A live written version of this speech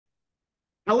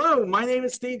Hello, my name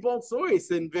is Steve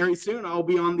Baltzois, and very soon I'll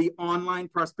be on the Online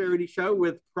Prosperity Show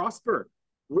with Prosper.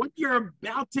 What you're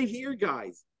about to hear,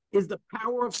 guys, is the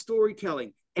power of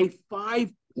storytelling, a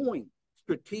 5-point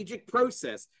strategic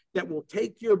process that will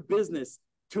take your business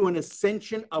to an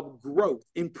ascension of growth,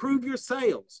 improve your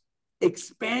sales,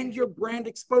 expand your brand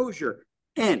exposure,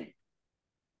 and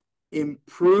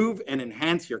improve and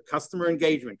enhance your customer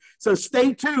engagement. So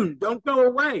stay tuned. Don't go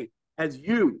away as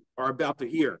you are about to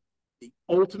hear the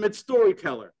ultimate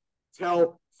storyteller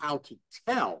tell how to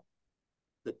tell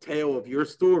the tale of your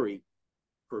story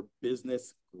for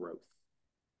business growth.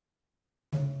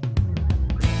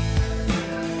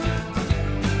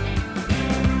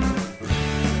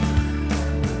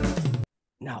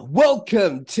 Now,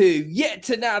 welcome to yet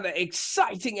another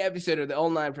exciting episode of the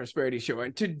Online Prosperity Show.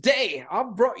 And today,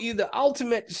 I've brought you the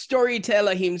ultimate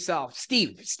storyteller himself,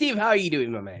 Steve. Steve, how are you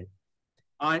doing, my man?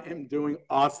 I am doing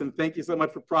awesome. Thank you so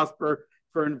much for Prosper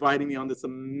for inviting me on this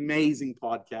amazing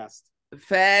podcast.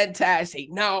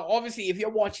 Fantastic. Now, obviously, if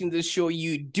you're watching this show,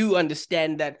 you do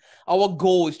understand that our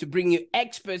goal is to bring you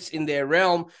experts in their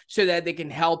realm so that they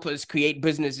can help us create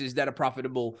businesses that are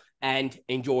profitable and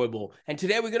enjoyable. And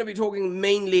today we're going to be talking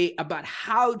mainly about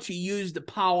how to use the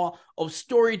power of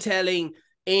storytelling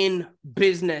in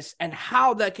business and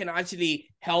how that can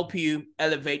actually help you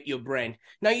elevate your brand.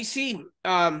 Now, you see,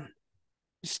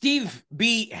 Steve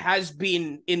B has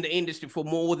been in the industry for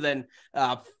more than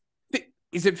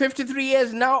is it 53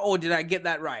 years now, or did I get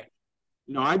that right?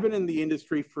 No, I've been in the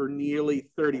industry for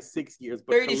nearly 36 years,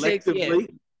 but 36 collectively,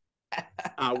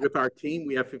 years. with our team,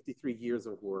 we have 53 years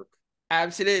of work.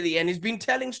 Absolutely. And he's been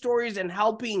telling stories and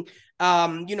helping,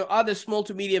 other small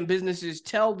to medium businesses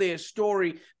tell their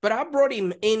story. But I brought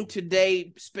him in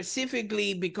today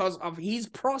specifically because of his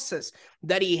process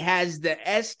that he has, the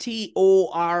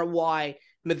S.T.O.R.Y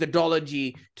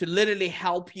methodology to literally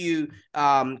help you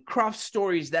craft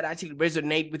stories that actually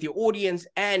resonate with your audience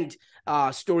and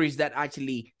stories that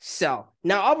actually sell.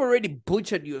 Now, I've already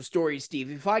butchered your story, Steve.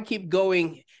 If I keep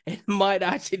going, it might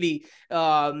actually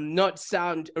not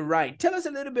sound right. Tell us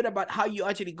a little bit about how you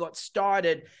actually got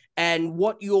started and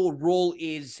what your role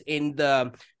is in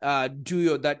the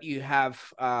duo that you have,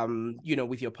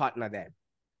 with your partner there.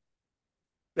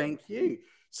 Thank you.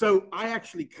 So I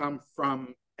actually come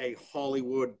from a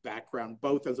Hollywood background,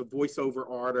 both as a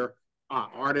voiceover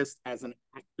artist, as an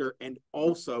actor, and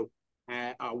also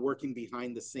working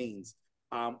behind the scenes.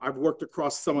 I've worked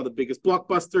across some of the biggest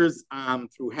blockbusters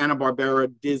through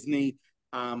Hanna-Barbera, Disney,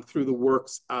 through the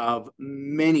works of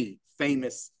many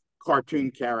famous cartoon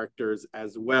characters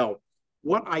as well.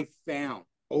 What I found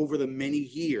over the many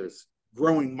years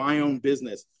growing my own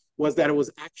business was that it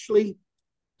was actually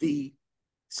the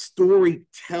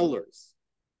storytellers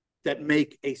that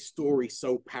make a story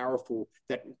so powerful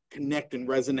that connect and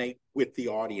resonate with the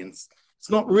audience.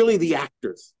 It's not really the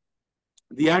actors.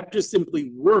 The actors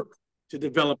simply work to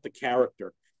develop the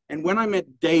character. And when I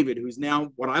met David, who's now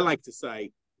what I like to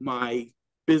say, my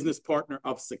business partner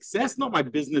of success, not my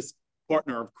business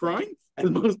partner of crime, as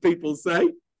most people say,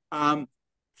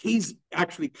 he's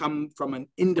actually come from an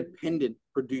independent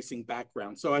producing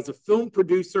background. So as a film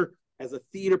producer, as a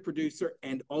theater producer,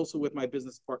 and also with my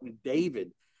business partner,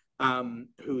 David,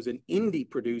 who's an indie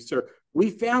producer, we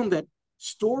found that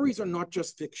stories are not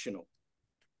just fictional.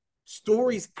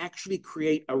 Stories actually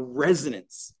create a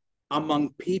resonance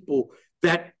among people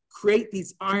that create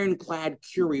these ironclad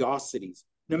curiosities.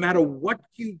 No matter what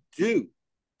you do,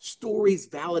 stories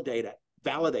validate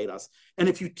us. And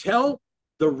if you tell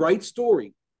the right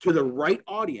story to the right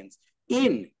audience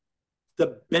in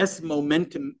the best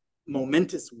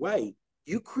momentous way,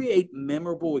 you create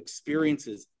memorable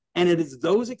experiences. And it is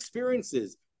those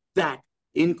experiences that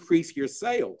increase your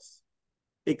sales,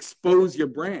 expose your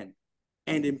brand,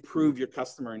 and improve your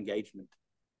customer engagement.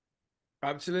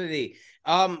 Absolutely.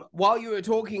 While you were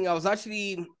talking, I was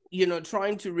actually,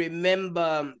 trying to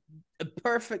remember a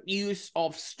perfect use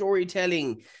of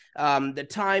storytelling. The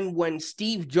time when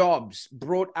Steve Jobs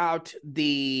brought out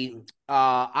the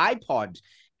iPod,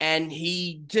 and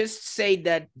he just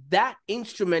said that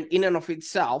instrument in and of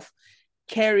itself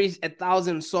carries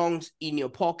 1,000 songs in your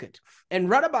pocket. And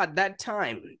right about that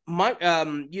time,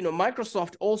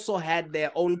 Microsoft also had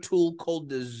their own tool called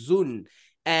the Zune,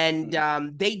 and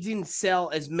they didn't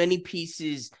sell as many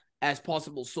pieces as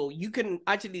possible. So you can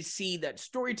actually see that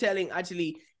storytelling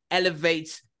actually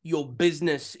elevates your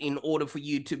business in order for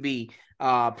you to be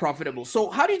profitable. So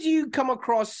how did you come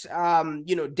across,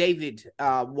 David,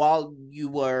 while you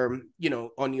were,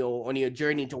 on your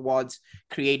journey towards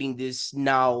creating this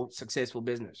now successful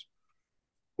business?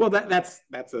 Well, that's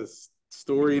a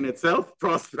Story in itself,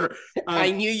 Prosper.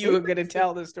 I knew you were going to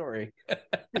tell the story.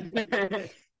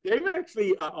 Dave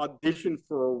actually auditioned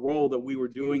for a role that we were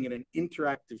doing in an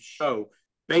interactive show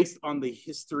based on the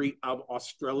history of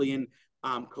Australian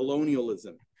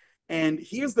colonialism. And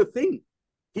here's the thing,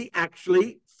 he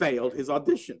actually failed his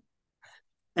audition.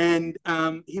 And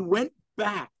he went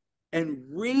back and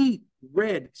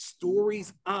reread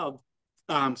stories of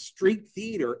street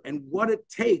theater and what it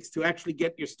takes to actually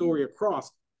get your story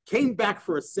across, came back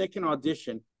for a second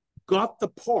audition, got the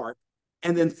part,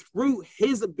 and then through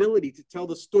his ability to tell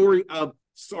the story of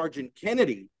Sergeant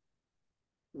Kennedy,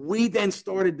 we then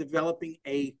started developing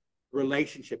a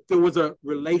relationship. There was a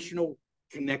relational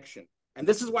connection. And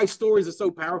this is why stories are so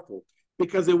powerful,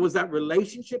 because it was that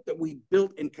relationship that we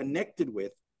built and connected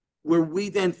with, where we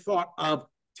then thought of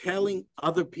telling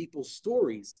other people's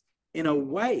stories in a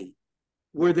way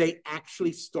where they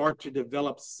actually start to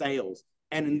develop sales.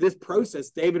 And in this process,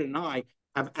 David and I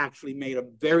have actually made a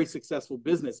very successful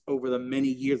business over the many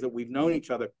years that we've known each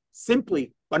other,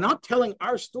 simply by not telling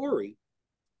our story,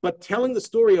 but telling the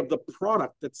story of the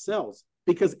product that sells.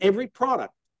 Because every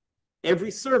product,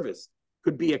 every service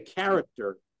could be a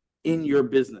character in your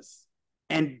business.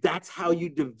 And that's how you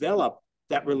develop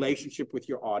that relationship with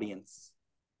your audience.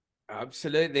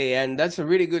 Absolutely. And that's a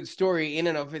really good story in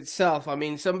and of itself. I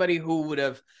mean, somebody who would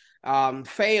have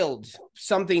failed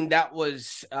something that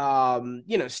was,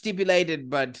 stipulated,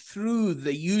 but through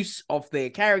the use of their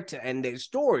character and their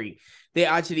story, they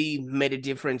actually made a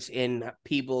difference in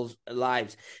people's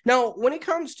lives. Now, when it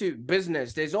comes to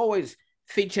business, there's always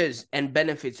features and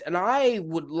benefits. And I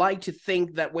would like to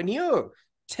think that when you're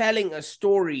telling a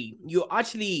story, you're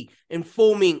actually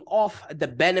informing of the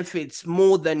benefits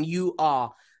more than you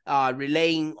are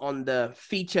relying on the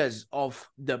features of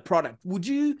the product. Would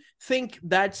you think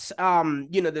that's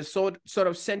the sort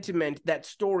of sentiment that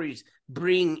stories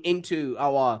bring into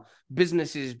our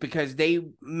businesses, because they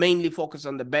mainly focus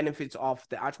on the benefits of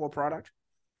the actual product?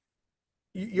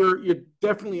 You're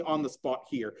definitely on the spot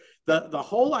here. The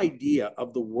whole idea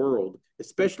of the world,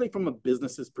 especially from a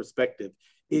business's perspective,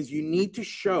 is you need to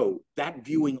show that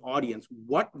viewing audience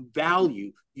what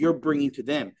value you're bringing to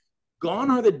them. Gone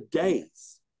are the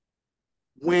days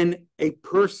when a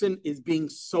person is being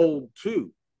sold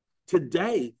to.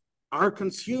 Today, our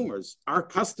consumers, our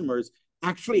customers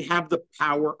actually have the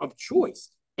power of choice.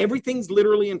 Everything's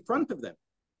literally in front of them.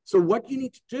 So what you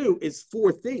need to do is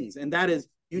 4 things, and that is,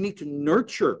 you need to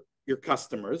nurture your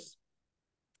customers.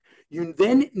 You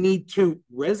then need to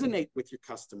resonate with your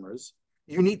customers.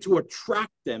 You need to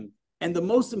attract them. And the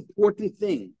most important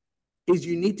thing is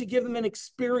you need to give them an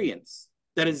experience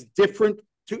that is different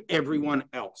to everyone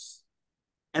else.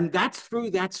 And that's through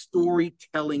that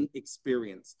storytelling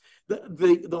experience.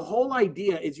 The whole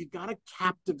idea is you got to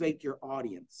captivate your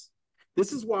audience.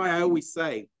 This is why I always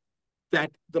say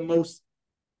that the most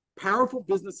powerful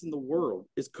business in the world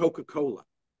is Coca-Cola.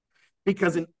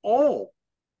 Because in all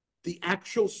the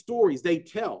actual stories they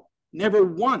tell, never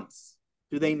once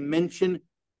do they mention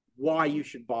why you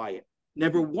should buy it.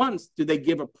 Never once do they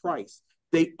give a price.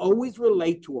 They always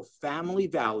relate to a family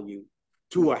value,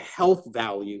 to a health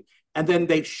value, and then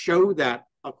they show that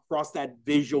across that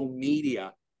visual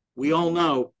media. We all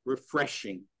know,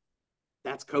 refreshing.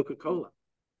 That's Coca-Cola.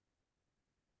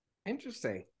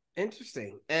 Interesting.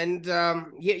 And yeah,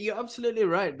 you're absolutely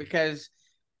right, because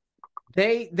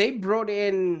they brought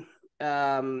in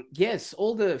yes,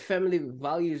 all the family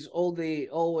values,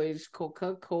 always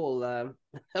Coca-Cola.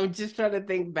 I'm just trying to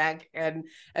think back and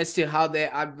as to how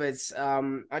their adverts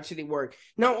actually work.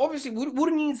 Now, obviously,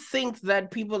 wouldn't you think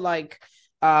that people like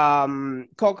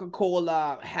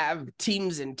Coca-Cola have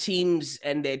teams and teams,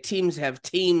 and their teams have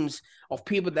teams of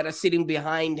people that are sitting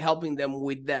behind helping them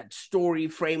with that story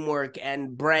framework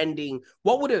and branding?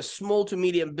 What would a small to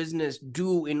medium business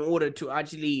do in order to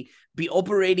actually be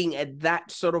operating at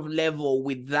that sort of level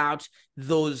without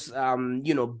those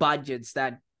budgets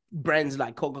that brands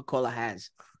like Coca-Cola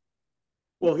has?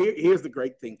 Well, here's the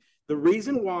great thing. The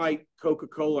reason why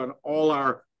Coca-Cola and all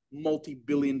our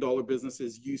multi-billion-dollar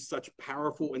businesses use such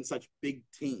powerful and such big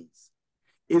teams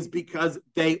is because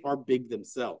they are big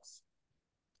themselves.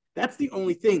 That's the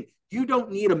only thing. You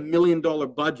don't need $1 million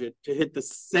budget to hit the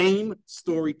same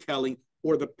storytelling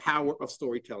or the power of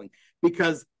storytelling,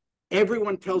 because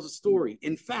everyone tells a story.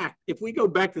 In fact, if we go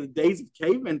back to the days of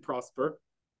cavemen, Prosper,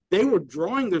 they were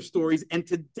drawing their stories, and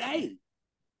today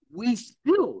we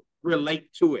still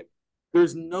relate to it.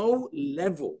 There's no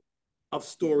level of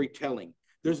storytelling.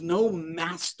 There's no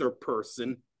master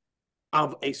person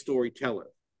of a storyteller.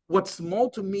 What small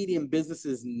to medium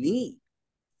businesses need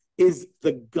is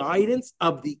the guidance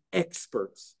of the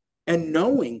experts, and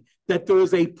knowing that there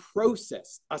is a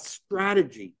process, a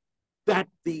strategy that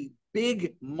the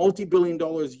big multi-billion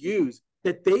dollars use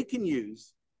that they can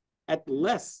use at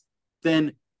less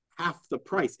than half the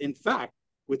price. In fact,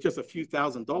 with just a few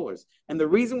 $1,000s. And the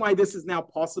reason why this is now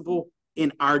possible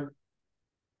in our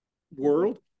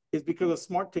world is because of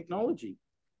smart technology.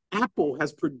 Apple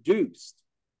has produced,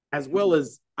 as well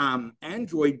as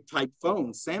Android type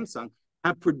phones, Samsung,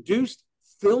 have produced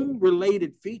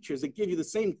film-related features that give you the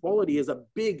same quality as a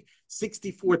big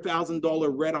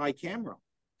 $64,000 red-eye camera.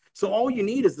 So all you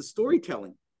need is the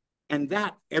storytelling, and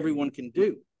that everyone can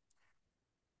do.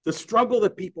 The struggle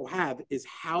that people have is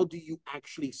how do you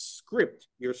actually script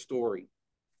your story?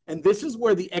 And this is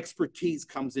where the expertise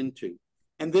comes into.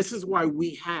 And this is why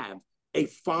we have a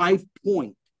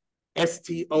 5-point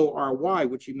S.T.O.R.Y,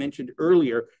 which you mentioned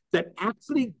earlier, that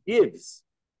actually gives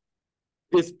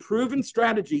this proven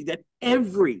strategy that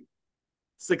every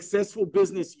successful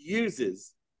business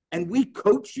uses. And we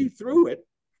coach you through it,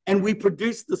 and we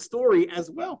produce the story as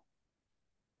well.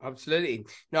 Absolutely.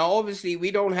 Now, obviously,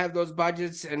 we don't have those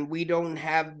budgets and we don't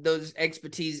have those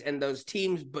expertise and those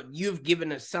teams, but you've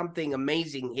given us something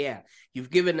amazing here.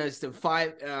 You've given us the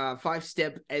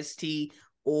five-step S.T.O.R.Y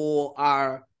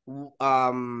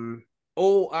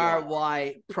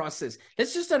process.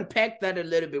 Let's just unpack that a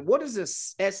little bit. What does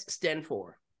this S stand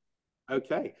for?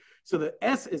 Okay. So the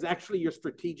S is actually your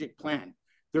strategic plan.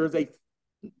 There's a,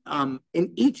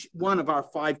 in each one of our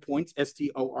 5 points,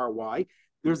 S.T.O.R.Y,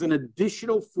 there's an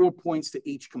additional 4 points to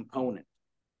each component.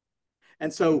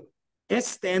 And so S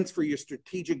stands for your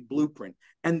strategic blueprint.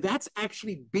 And that's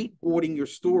actually beatboarding your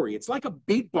story. It's like a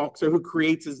beatboxer who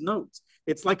creates his notes.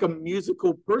 It's like a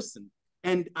musical person.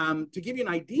 And to give you an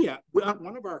idea,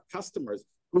 one of our customers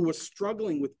who was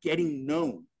struggling with getting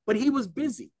known, but he was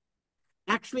busy,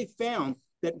 actually found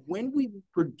that when we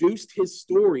produced his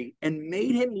story and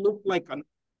made him look like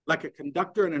a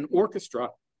conductor in an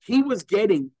orchestra, he was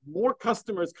getting more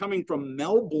customers coming from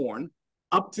Melbourne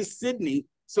up to Sydney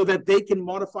so that they can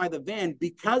modify the van,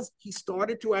 because he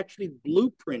started to actually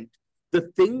blueprint the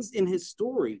things in his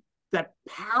story that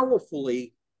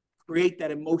powerfully create that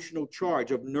emotional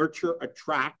charge of nurture,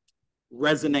 attract,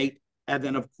 resonate, and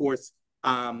then, of course,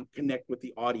 connect with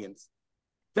the audience.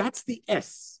 That's the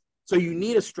S. So you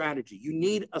need a strategy. You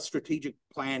need a strategic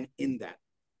plan in that.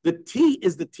 The T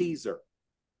is the teaser.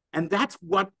 And that's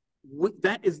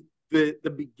that is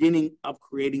the beginning of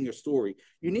creating your story.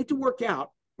 You need to work out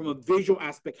from a visual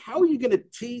aspect, how are you going to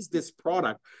tease this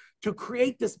product to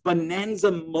create this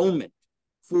bonanza moment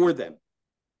for them?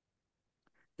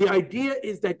 The idea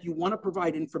is that you want to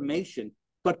provide information,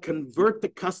 but convert the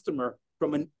customer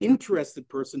from an interested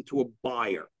person to a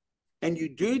buyer. And you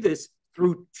do this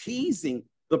through teasing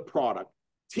the product,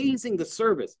 teasing the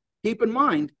service. Keep in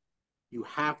mind, you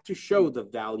have to show the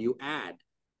value add.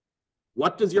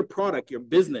 What does your product, your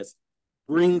business,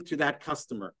 bring to that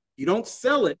customer? You don't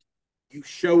sell it, you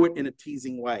show it in a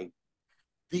teasing way.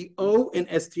 The O in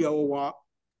S.T.O.R.Y,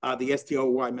 the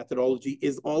S.T.O.R.Y methodology,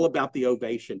 is all about the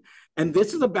ovation. And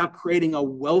this is about creating a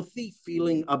wealthy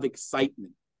feeling of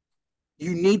excitement.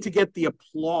 You need to get the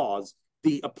applause,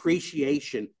 the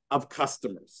appreciation of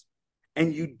customers.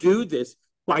 And you do this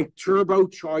by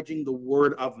turbocharging the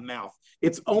word of mouth.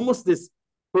 It's almost this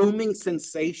booming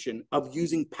sensation of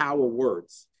using power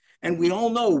words. And we all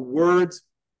know words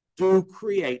do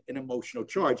create an emotional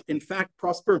charge. In fact,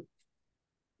 Prosper,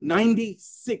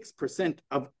 96%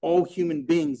 of all human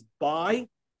beings buy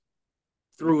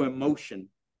through emotion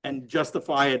and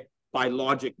justify it by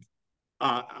logic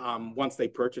once they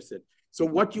purchase it. So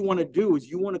what you want to do is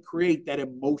you want to create that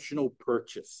emotional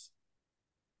purchase.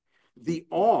 The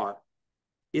R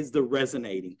is the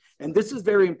resonating. And this is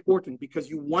very important because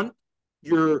you want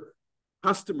your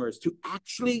customers to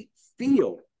actually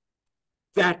feel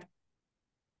that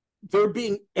they're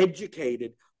being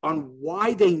educated on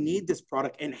why they need this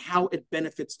product and how it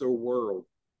benefits their world.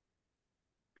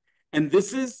 And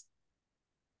this is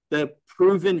the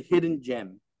proven hidden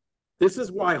gem. This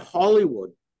is why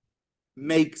Hollywood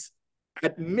makes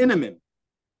at minimum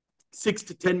 $6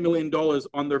 to $10 million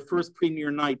on their first premiere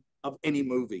night of any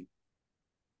movie.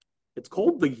 It's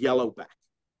called the yellowback.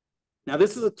 Now,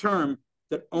 this is a term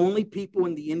that only people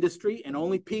in the industry and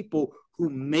only people who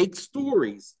make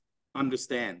stories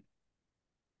understand.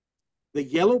 The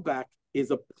yellowback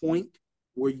is a point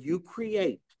where you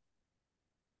create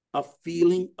a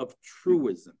feeling of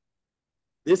truism.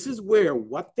 This is where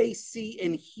what they see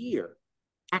and hear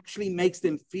actually makes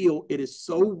them feel it is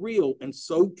so real and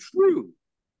so true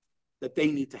that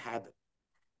they need to have it.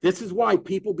 This is why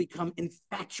people become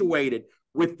infatuated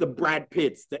with the Brad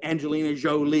Pitts, the Angelina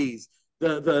Jolies,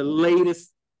 the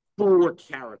latest Thor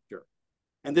character.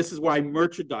 And this is why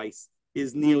merchandise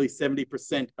is nearly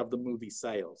 70% of the movie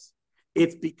sales.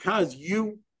 It's because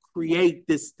you create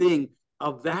this thing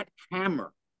of that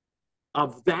hammer,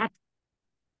 of that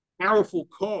powerful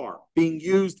car being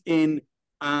used in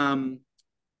what's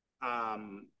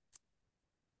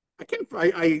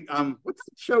the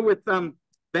show with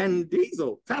Ben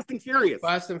Diesel, Fast and Furious.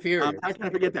 Fast and Furious. How can I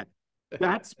forget that?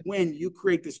 That's when you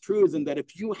create this truism that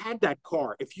if you had that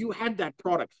car, if you had that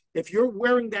product, if you're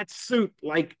wearing that suit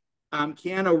like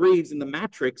Keanu Reeves in The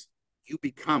Matrix, you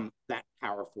become that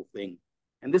powerful thing.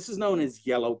 And this is known as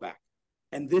yellowback.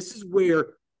 And this is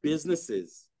where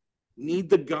businesses need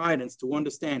the guidance to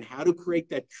understand how to create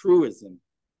that truism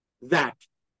that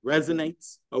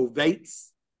resonates,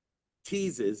 ovates,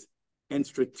 teases, and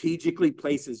strategically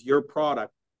places your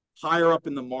product higher up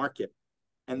in the market.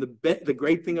 And the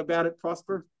great thing about it,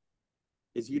 Prosper,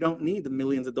 is you don't need the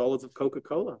millions of dollars of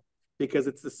Coca-Cola because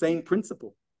it's the same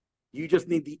principle. You just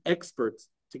need the experts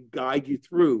to guide you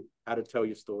through how to tell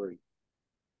your story.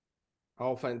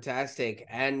 Oh, fantastic.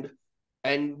 And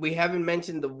we haven't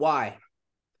mentioned the why.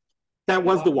 That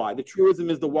was the why. The truism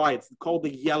is the why. It's called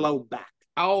the yellowback.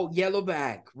 Oh,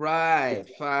 yellowback. Right.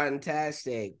 Yes.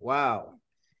 Fantastic. Wow.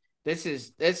 This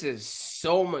is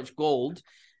so much gold.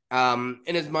 In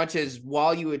as much as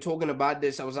while you were talking about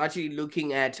this, I was actually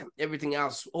looking at everything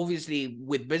else. Obviously,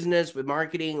 with business, with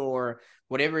marketing, or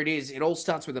whatever it is, it all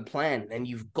starts with a plan, and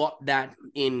you've got that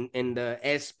in the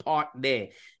S part there,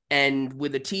 and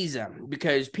with a teaser,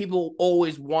 because people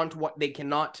always want what they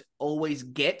cannot always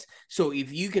get. So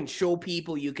if you can show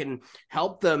people, you can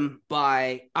help them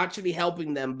by actually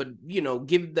helping them, but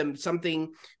give them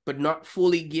something, but not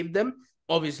fully give them.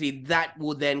 Obviously, that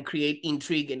will then create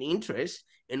intrigue and interest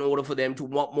in order for them to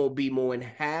want more, be more, and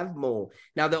have more.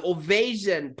 Now, the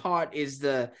ovation part is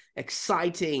the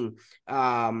exciting,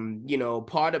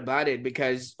 part about it,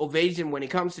 because ovation, when it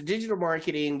comes to digital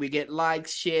marketing, we get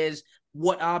likes, shares.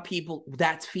 What are people?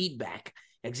 That's feedback.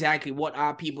 Exactly. What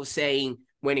are people saying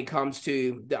when it comes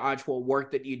to the actual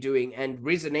work that you're doing and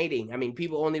resonating? I mean,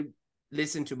 people only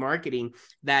listen to marketing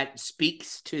that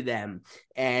speaks to them.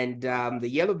 And the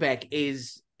yellowback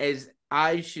is, as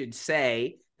I should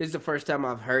say, this is the first time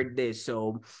I've heard this.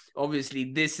 So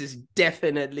obviously this is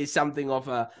definitely something of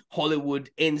a Hollywood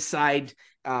inside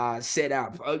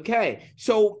setup. Okay.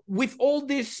 So with all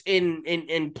this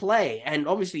in play, and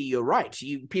obviously you're right,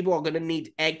 people are going to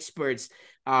need experts,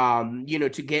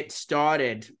 to get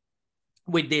started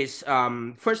with this.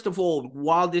 First of all,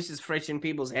 while this is fresh in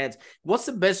people's heads, what's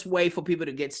the best way for people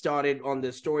to get started on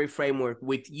the story framework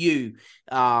with you,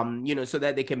 so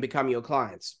that they can become your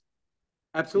clients?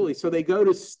 Absolutely. So they go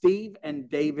to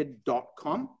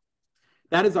steveanddavid.com.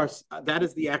 That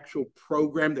is the actual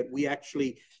program that we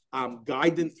actually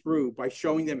guide them through by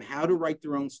showing them how to write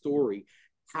their own story,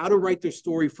 how to write their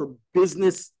story for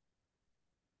business,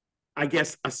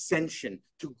 ascension,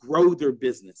 to grow their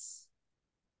business.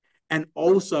 And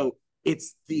also,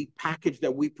 it's the package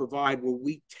that we provide where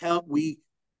we tell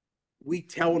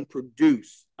and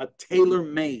produce a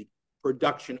tailor-made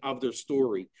production of their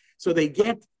story. So they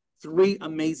get three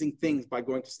amazing things by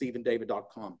going to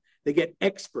steveanddavid.com. They get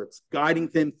experts guiding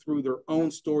them through their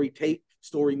own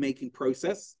story-making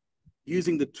process,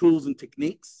 using the tools and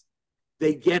techniques.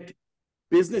 They get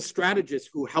business strategists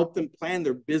who help them plan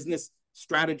their business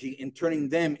strategy and turning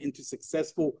them into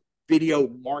successful video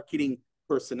marketing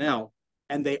personnel.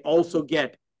 And they also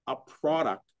get a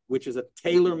product, which is a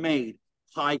tailor-made,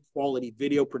 high-quality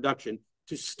video production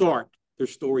to start their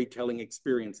storytelling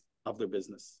experience of their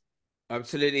business.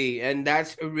 Absolutely. And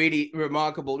that's really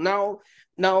remarkable. Now,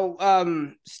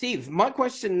 Steve, my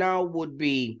question now would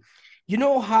be,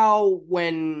 how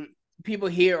when people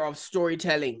hear of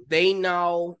storytelling, they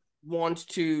now want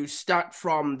to start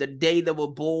from the day they were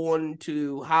born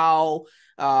to how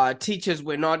teachers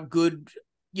were not good,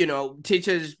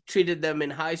 teachers treated them in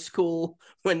high school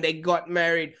when they got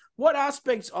married. What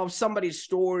aspects of somebody's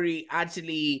story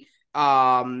actually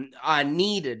are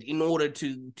needed in order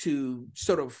to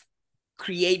sort of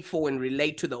create for and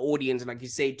relate to the audience, like you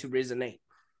say, to resonate?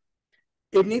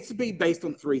 It needs to be based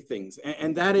on three things,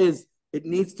 and that is, it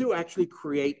needs to actually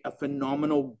create a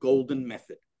phenomenal golden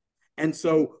method. And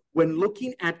so when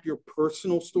looking at your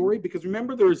personal story, because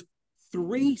remember, there's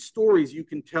three stories you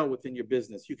can tell within your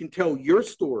business. You can tell your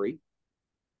story,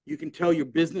 you can tell your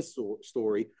business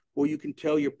story, or you can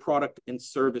tell your product and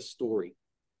service story.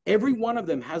 Every one of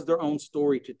them has their own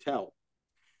story to tell.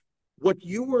 What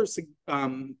you were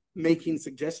making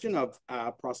suggestion of,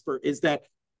 Prosper, is that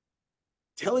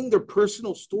telling their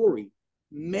personal story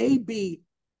may be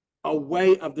a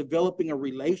way of developing a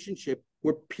relationship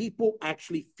where people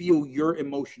actually feel your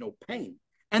emotional pain.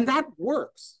 And that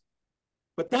works.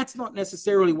 But that's not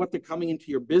necessarily what they're coming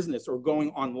into your business or going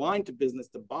online to business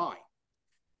to buy.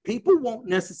 People won't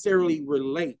necessarily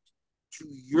relate to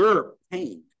your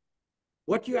pain.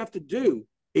 What you have to do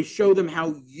is show them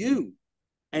how you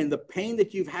and the pain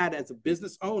that you've had as a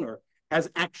business owner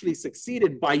has actually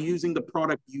succeeded by using the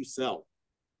product you sell.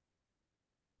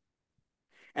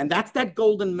 And that's that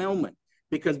golden moment,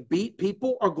 because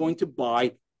people are going to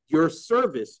buy your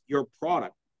service, your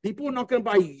product. People are not going to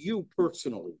buy you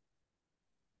personally.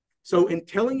 So in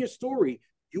telling your story,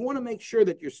 you want to make sure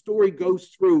that your story goes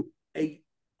through a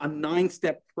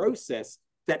 9-step process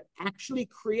that actually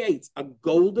creates a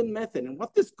golden method. And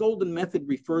what this golden method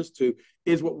refers to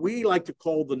is what we like to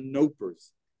call the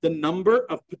NOPERS, the number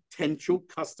of potential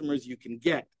customers you can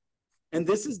get. And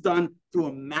this is done through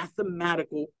a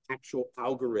mathematical actual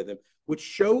algorithm, which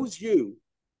shows you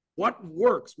what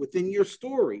works within your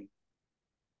story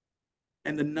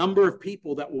and the number of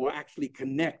people that will actually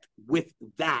connect with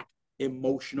that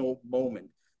emotional moment.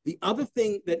 The other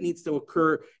thing that needs to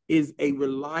occur is a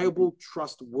reliable,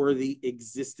 trustworthy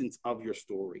existence of your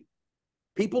story.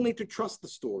 People need to trust the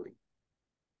story.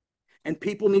 And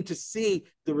people need to see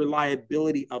the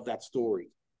reliability of that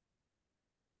story.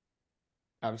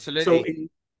 Absolutely.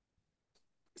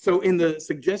 So in the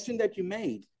suggestion that you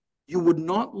made, you would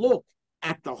not look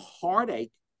at the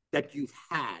heartache that you've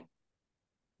had.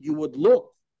 You would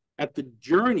look at the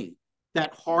journey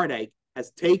that heartache has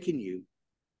taken you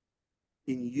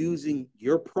in using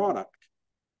your product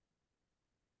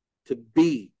to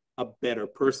be a better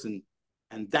person.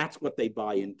 And that's what they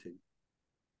buy into.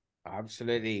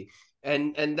 Absolutely.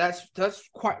 And that's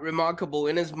quite remarkable,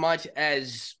 in as much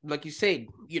as, like you said,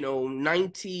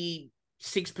 96%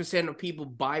 of people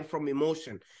buy from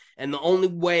emotion. And the only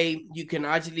way you can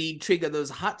actually trigger those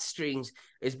heartstrings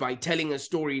is by telling a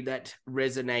story that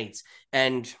resonates.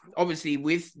 And obviously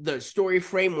with the story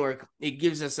framework, it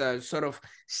gives us a sort of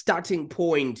starting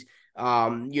point,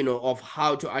 of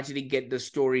how to actually get the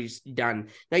stories done.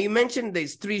 Now, you mentioned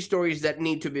there's 3 stories that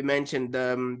need to be mentioned: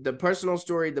 the personal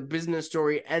story, the business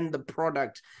story, and the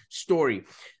product story.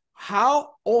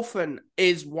 How often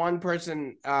is one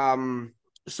person how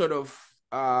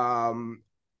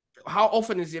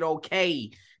often is it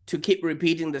okay to keep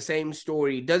repeating the same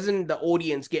story? Doesn't the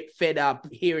audience get fed up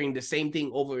hearing the same thing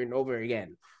over and over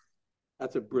again?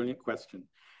 That's a brilliant question.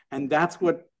 And that's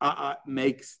what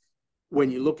makes, when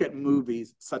you look at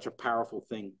movies, such a powerful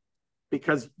thing,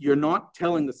 because you're not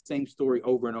telling the same story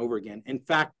over and over again. In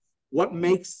fact, what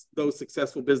makes those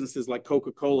successful businesses like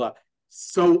Coca-Cola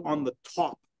so on the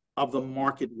top of the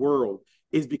market world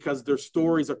is because their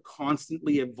stories are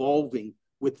constantly evolving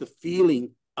with the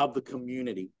feeling of the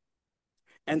community.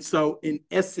 And so in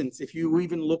essence, if you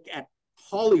even look at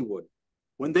Hollywood,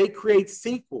 when they create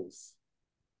sequels,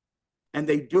 and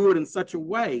they do it in such a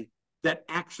way that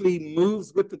actually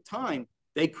moves with the time,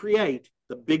 they create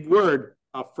the big word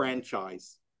of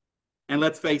franchise. And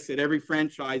let's face it, every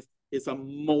franchise is a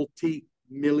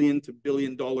multi-million to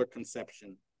billion-dollar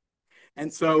conception.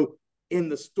 And so in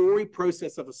the story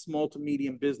process of a small to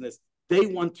medium business, they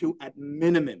want to, at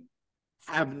minimum,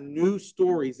 have new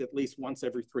stories at least once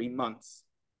every 3 months.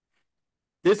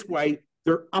 This way,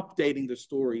 they're updating their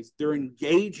stories, they're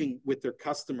engaging with their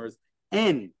customers,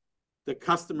 and the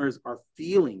customers are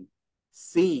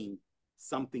seeing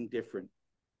something different,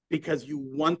 because you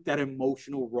want that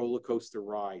emotional roller coaster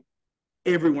ride.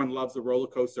 Everyone loves a roller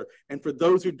coaster. And for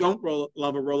those who don't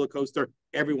love a roller coaster,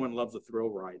 everyone loves a thrill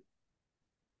ride.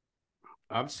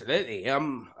 Absolutely.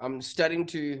 I'm starting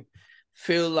to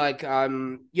feel like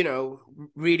I'm,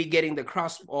 really getting the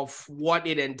grasp of what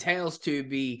it entails to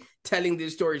be telling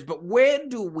these stories. But where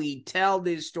do we tell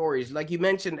these stories? Like you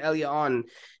mentioned earlier on,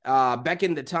 back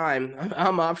in the time,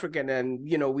 I'm African, and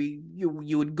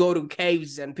you would go to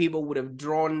caves and people would have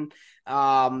drawn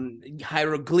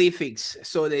hieroglyphics,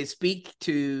 so they speak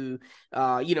to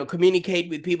communicate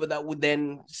with people that would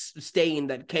then stay in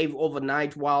that cave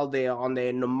overnight while they're on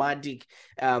their nomadic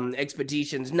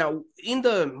expeditions. Now, in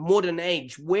the modern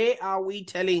age, where are we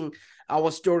telling our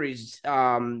stories,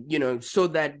 so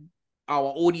that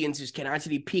our audiences can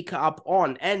actually pick up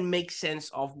on and make sense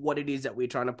of what it is that we're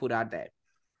trying to put out there?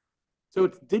 So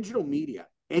it's digital media,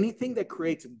 anything that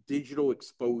creates a digital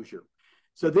exposure.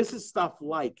 So this is stuff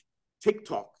like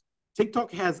TikTok.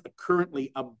 TikTok has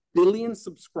currently 1 billion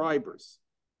subscribers.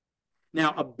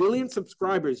 Now, 1 billion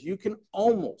subscribers, you can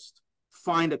almost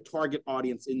find a target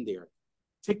audience in there.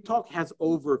 TikTok has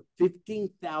over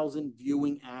 15,000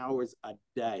 viewing hours a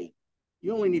day.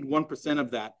 You only need 1%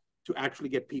 of that to actually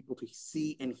get people to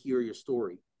see and hear your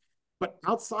story. But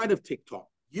outside of TikTok,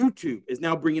 YouTube is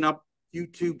now bringing up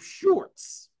YouTube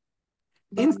Shorts.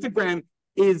 Instagram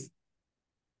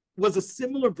was a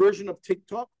similar version of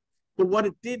TikTok, but what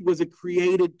it did was it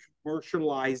created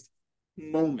commercialized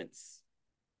moments.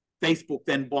 Facebook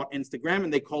then bought Instagram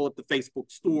and they call it the Facebook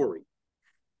story.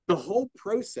 The whole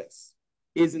process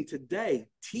is in today,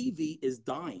 TV is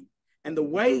dying. And the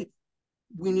way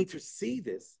we need to see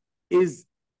this is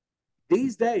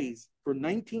these days for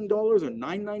 $19 or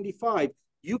 $9.95,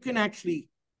 you can actually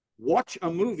watch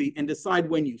a movie and decide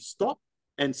when you stop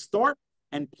and start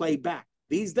and play back.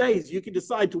 These days, you can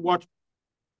decide to watch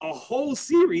a whole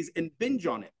series and binge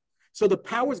on it. So the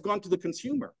power's gone to the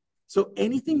consumer. So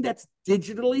anything that's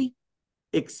digitally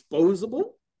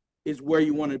exposable is where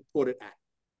you want to put it at.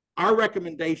 Our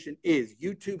recommendation is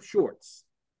YouTube Shorts,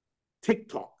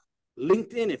 TikTok,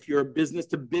 LinkedIn if you're a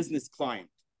business-to-business client,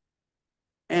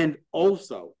 and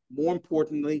also, more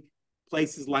importantly,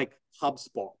 places like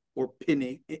HubSpot or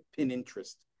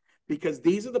Pinterest, because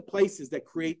these are the places that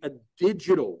create a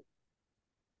digital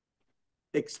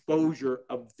exposure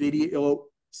of video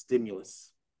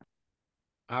stimulus.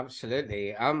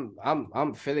 Absolutely.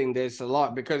 I'm feeling this a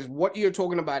lot because what you're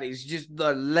talking about is just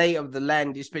the lay of the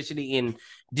land, especially in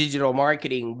digital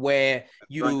marketing, where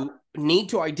you need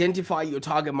to identify your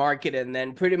target market. And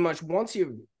then pretty much once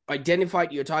you've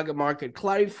identified your target market,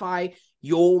 clarify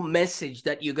your message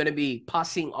that you're going to be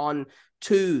passing on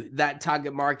to that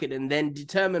target market, and then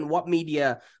determine what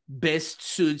media best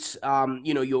suits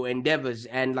your endeavors.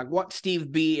 And like what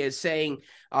Steve B is saying,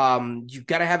 you've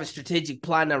got to have a strategic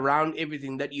plan around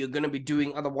everything that you're going to be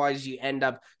doing. Otherwise you end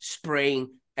up spraying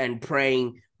and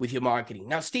praying with your marketing.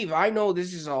 Now, Steve, I know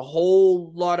this is a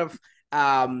whole lot of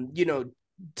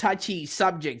touchy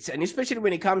subjects, and especially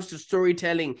when it comes to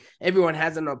storytelling, everyone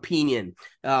has an opinion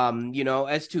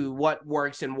as to what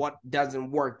works and what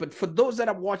doesn't work. But for those that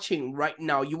are watching right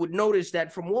now, you would notice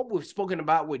that from what we've spoken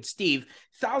about with Steve,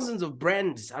 thousands of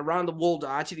brands around the world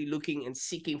are actually looking and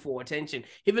seeking for attention.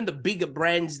 Even the bigger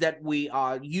brands that we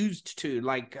are used to,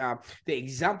 like the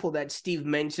example that Steve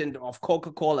mentioned of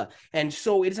Coca-Cola. And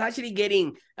so it's actually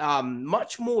getting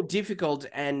much more difficult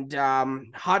and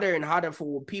harder and harder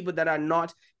for people that are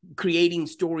not creating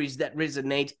stories that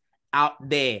resonate out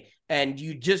there, and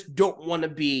you just don't want to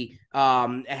be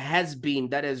a has-been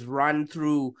that has run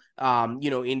through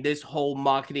in this whole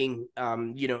marketing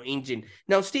engine.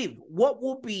 Now, Steve, what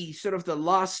will be sort of the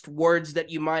last words that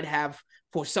you might have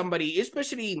for somebody,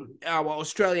 especially our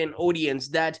Australian audience,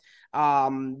 that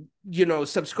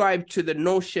subscribe to the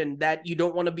notion that you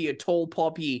don't want to be a tall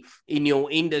poppy in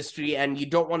your industry, and you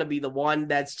don't want to be the one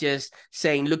that's just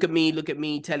saying, look at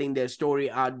me, telling their story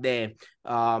out there.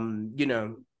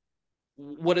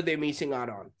 What are they missing out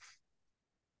on?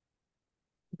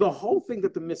 The whole thing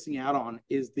that they're missing out on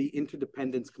is the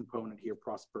interdependence component here,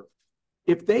 Prosper.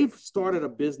 If they've started a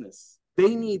business,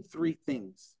 they need three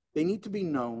things. They need to be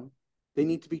known, they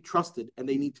need to be trusted, and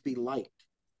they need to be liked.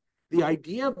 The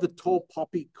idea of the tall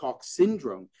poppycock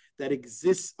syndrome that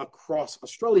exists across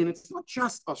Australia, and it's not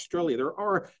just Australia, there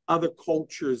are other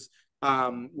cultures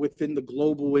within the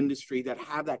global industry that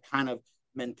have that kind of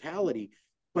mentality.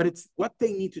 But it's what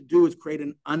they need to do is create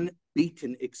an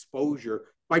unbeaten exposure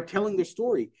by telling their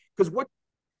story. Because what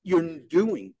you're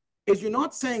doing is you're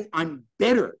not saying I'm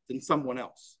better than someone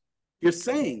else. You're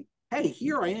saying, hey,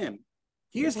 here I am.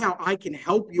 Here's how I can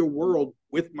help your world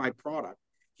with my product.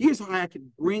 Here's how I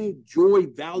can bring joy,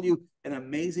 value, and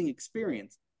amazing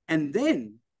experience. And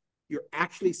then you're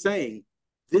actually saying,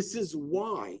 this is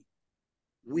why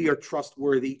we are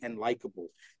trustworthy and likable.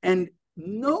 And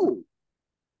no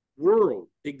world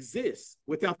exists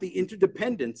without the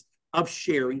interdependence of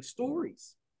sharing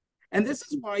stories. And this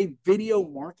is why video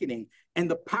marketing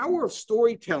and the power of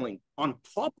storytelling on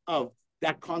top of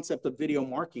that concept of video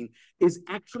marketing is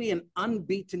actually an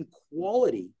unbeaten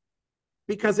quality,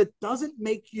 because it doesn't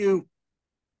make you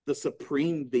the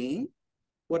supreme being.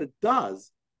 What it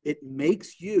does, it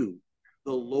makes you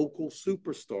the local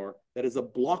superstar that is a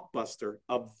blockbuster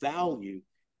of value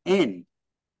and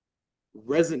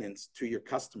resonance to your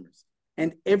customers.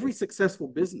 And every successful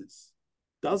business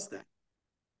does that.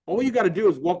 All you got to do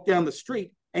is walk down the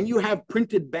street and you have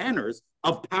printed banners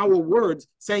of power words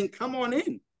saying, come on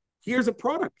in. Here's a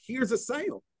product. Here's a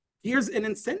sale. Here's an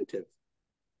incentive.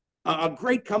 A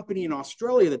great company in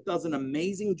Australia that does an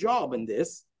amazing job in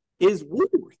this is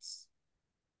Woolworths.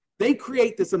 They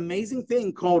create this amazing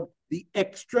thing called the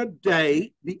extra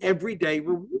day, the everyday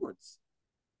rewards.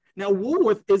 Now,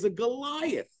 Woolworth is a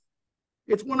Goliath.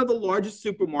 It's one of the largest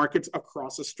supermarkets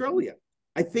across Australia.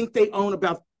 I think they own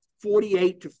about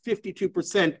 48 to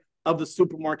 52% of the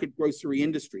supermarket grocery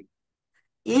industry.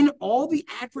 In all the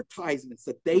advertisements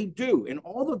that they do, in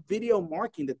all the video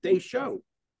marketing that they show,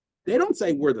 they don't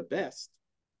say we're the best.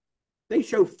 They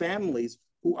show families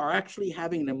who are actually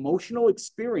having an emotional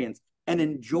experience and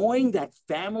enjoying that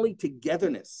family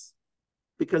togetherness,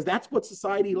 because that's what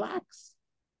society lacks.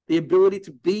 The ability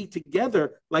to be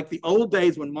together like the old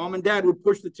days when mom and dad would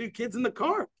push the two kids in the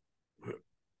car.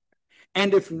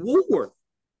 And if Woolworth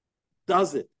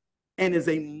does it and is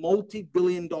a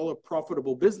multi-billion-dollar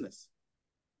profitable business,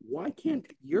 why can't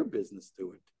your business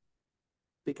do it?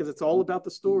 Because it's all about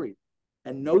the story.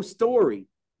 And no story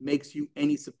makes you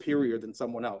any superior than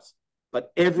someone else.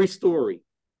 But every story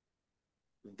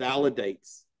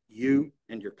validates you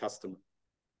and your customer.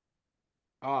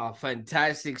 Oh,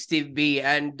 fantastic, Steve B.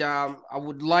 And I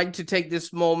would like to take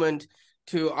this moment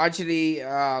to actually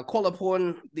call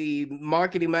upon the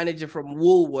marketing manager from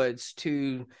Woolworths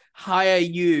to hire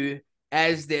you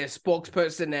as their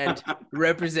spokesperson and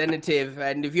representative.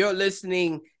 And if you're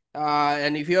listening,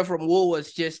 and if you're from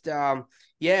Woolworths, just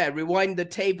rewind the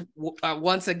tape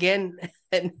once again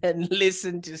and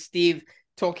listen to Steve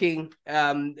talking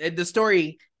the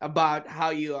story about how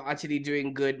you're actually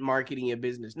doing good marketing your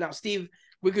business. Now, Steve,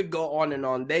 we could go on and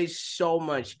on. There's so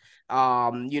much,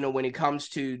 when it comes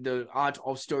to the art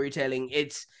of storytelling.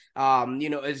 It's,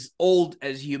 as old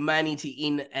as humanity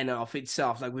in and of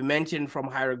itself. Like we mentioned, from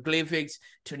hieroglyphics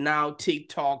to now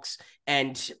TikToks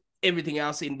and everything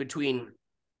else in between.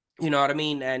 You know what I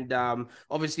mean? And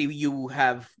obviously you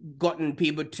have gotten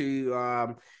people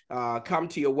to come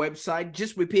to your website.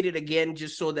 Just repeat it again,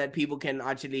 just so that people can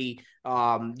actually,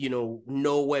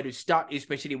 know where to start,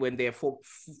 especially when they're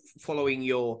following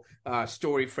your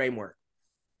story framework.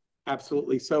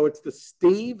 Absolutely. So it's the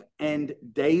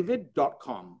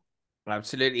steveanddavid.com.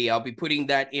 Absolutely. I'll be putting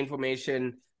that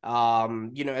information,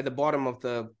 at the bottom of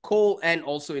the call and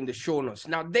also in the show notes.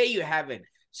 Now, there you have it.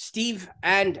 Steve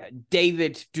and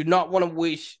David do not want to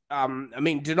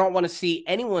do not want to see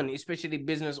anyone, especially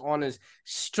business owners,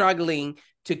 struggling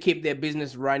to keep their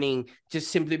business running just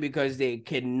simply because they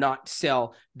cannot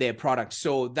sell their products.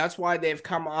 So that's why they've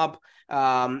come up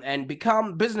and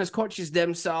become business coaches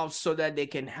themselves, so that they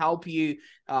can help you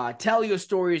tell your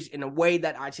stories in a way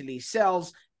that actually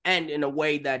sells and in a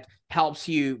way that helps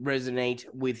you resonate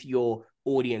with your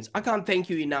audience. I can't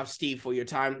thank you enough, Steve, for your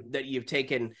time that you've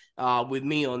taken with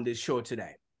me on this show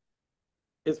today.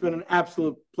 It's been an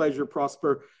absolute pleasure,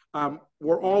 Prosper.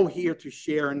 We're all here to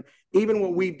share, and even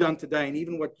what we've done today, and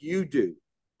even what you do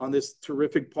on this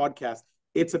terrific podcast,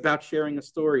 it's about sharing a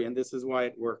story, and this is why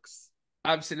it works.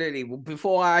 Absolutely. Well,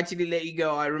 before I actually let you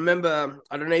go, I remember,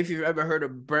 I don't know if you've ever heard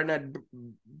of Bernard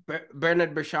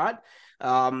Burchard.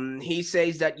 He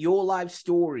says that your life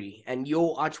story and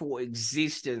your actual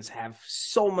existence have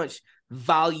so much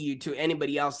value to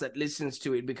anybody else that listens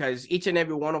to it, because each and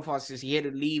every one of us is here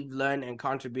to live, learn, and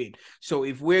contribute. So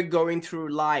if we're going through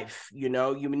life, you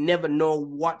never know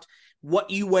what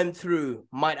you went through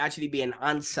might actually be an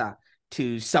answer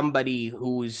to somebody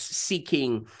who's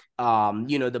seeking,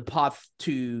 the path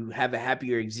to have a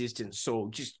happier existence. So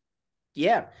just,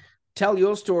 tell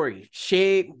your story,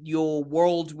 share your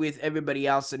world with everybody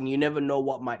else, and you never know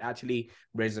what might actually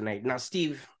resonate. Now,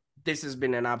 Steve, this has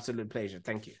been an absolute pleasure.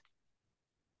 Thank you.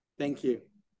 Thank you.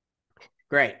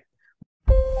 Great.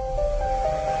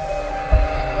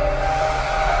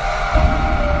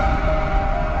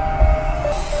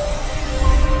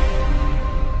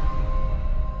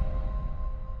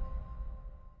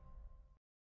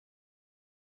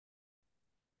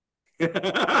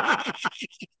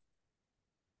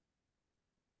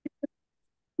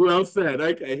 Well said.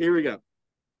 Okay, here we go.